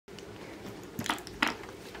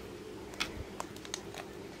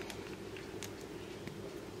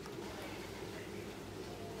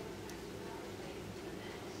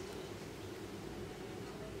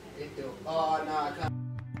Oh, no, I can't.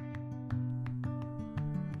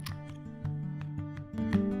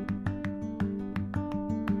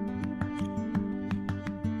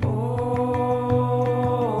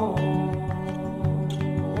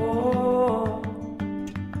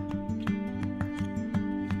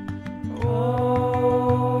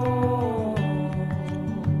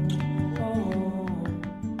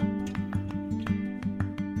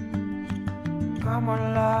 Come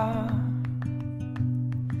on, love,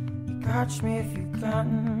 you catch me if you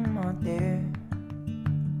can, my dear.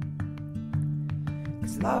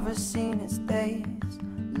 'Cause love has seen its days,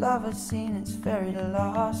 love has seen its very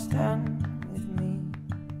last, and with me.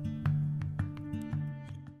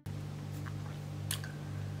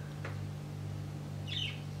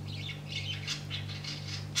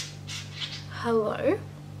 Hello.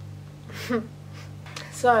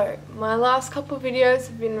 So, my last couple of videos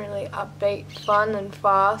have been really upbeat, fun and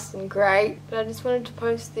fast and great, but I just wanted to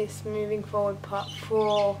post this moving forward part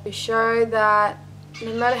 4 to show that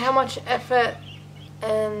no matter how much effort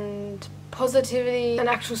and positivity and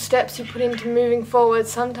actual steps you put into moving forward,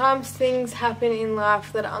 sometimes things happen in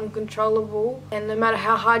life that are uncontrollable, and no matter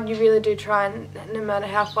how hard you really do try and no matter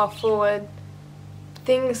how far forward,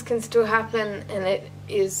 things can still happen, and it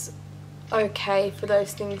is okay for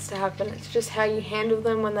those things to happen. It's just how you handle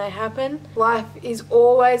them when they happen. Life is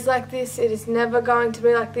always like this. It is never going to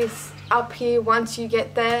be like this up here once you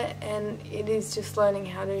get there, and it is just learning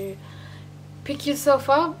how to pick yourself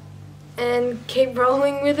up and keep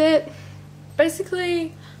rolling with it.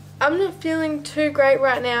 Basically, I'm not feeling too great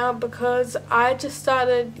right now because I just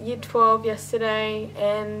started year 12 yesterday,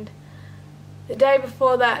 and the day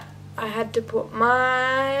before that I had to put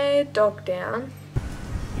my dog down.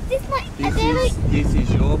 This is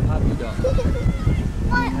your puppy dog.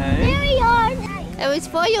 Very hard. It was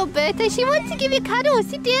for your birthday. She wants to give you a cuddle.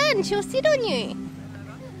 Sit down. She'll sit on you.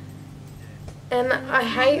 And I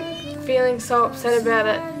hate feeling so upset about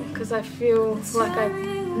it because I feel like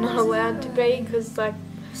I'm not allowed to be, because like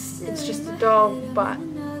it's just a dog. But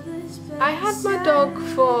I had my dog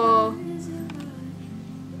for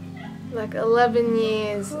like 11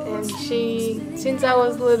 years, and since I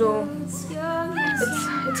was little,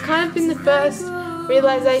 it's kind of been the first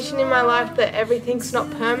realization in my life that everything's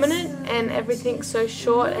not permanent and everything's so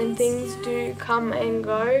short, and things do come and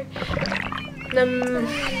go. No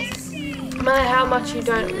matter how much you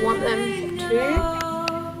don't want them to.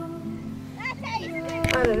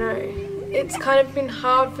 I don't know. It's kind of been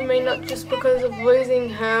hard for me, not just because of losing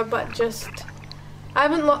her, but just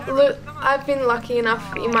I've been lucky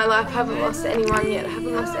enough in my life. I haven't lost anyone yet. I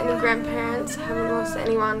haven't lost any grandparents. I haven't lost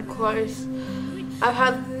anyone close. I've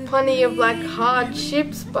had plenty of like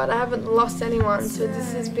hardships, but I haven't lost anyone. So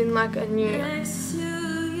this has been like a new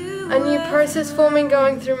process for me,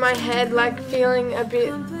 going through my head, like feeling a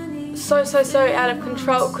bit so out of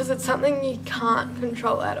control, because it's something you can't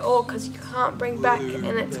control at all, because you can't bring back, and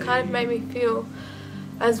it's kind of made me feel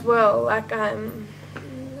as well like I'm.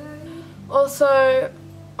 Also,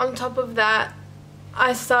 on top of that,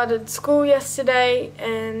 I started school yesterday,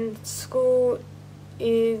 and school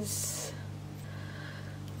is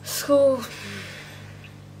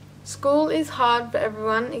hard for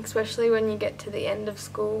everyone, especially when you get to the end of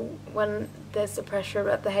school, when there's the pressure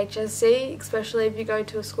about the HSC, especially if you go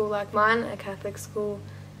to a school like mine, a Catholic school,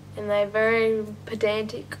 and they're very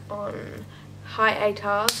pedantic on high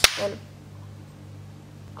ATARs, and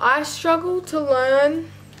I struggle to learn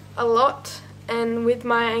a lot, and with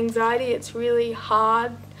my anxiety it's really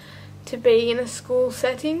hard to be in a school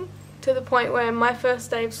setting, to the point where my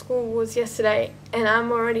first day of school was yesterday and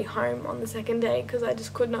I'm already home on the second day because I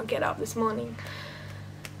just could not get up this morning.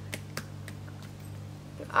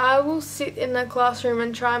 I will sit in the classroom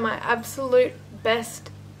and try my absolute best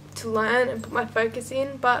to learn and put my focus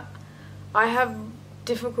in, but I have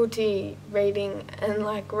difficulty reading and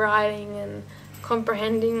like writing and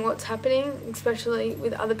comprehending what's happening, especially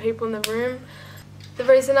with other people in the room. The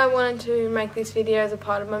reason I wanted to make this video as a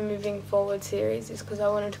part of my moving forward series is because I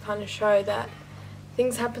wanted to kind of show that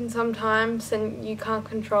things happen sometimes and you can't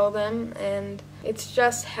control them, and it's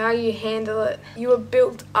just how you handle it. You are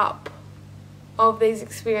built up of these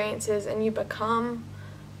experiences and you become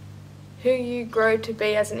who you grow to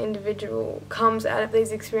be as an individual comes out of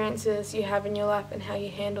these experiences you have in your life and how you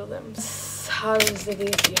handle them. As hard as it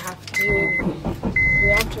is, you have to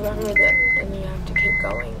run with it and you have to keep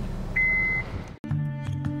going.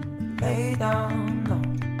 Lay down low,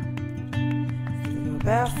 feel your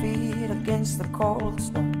bare feet against the cold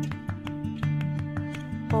stone.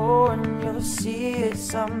 Oh, and you'll see it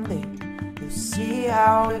someday. You'll see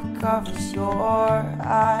how it covers your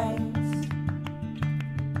eyes.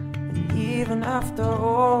 And even after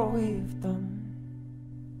all we've done.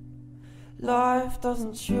 Life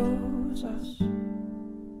doesn't choose us.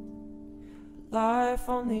 Life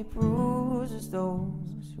only bruises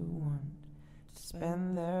those who want to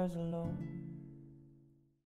spend theirs alone.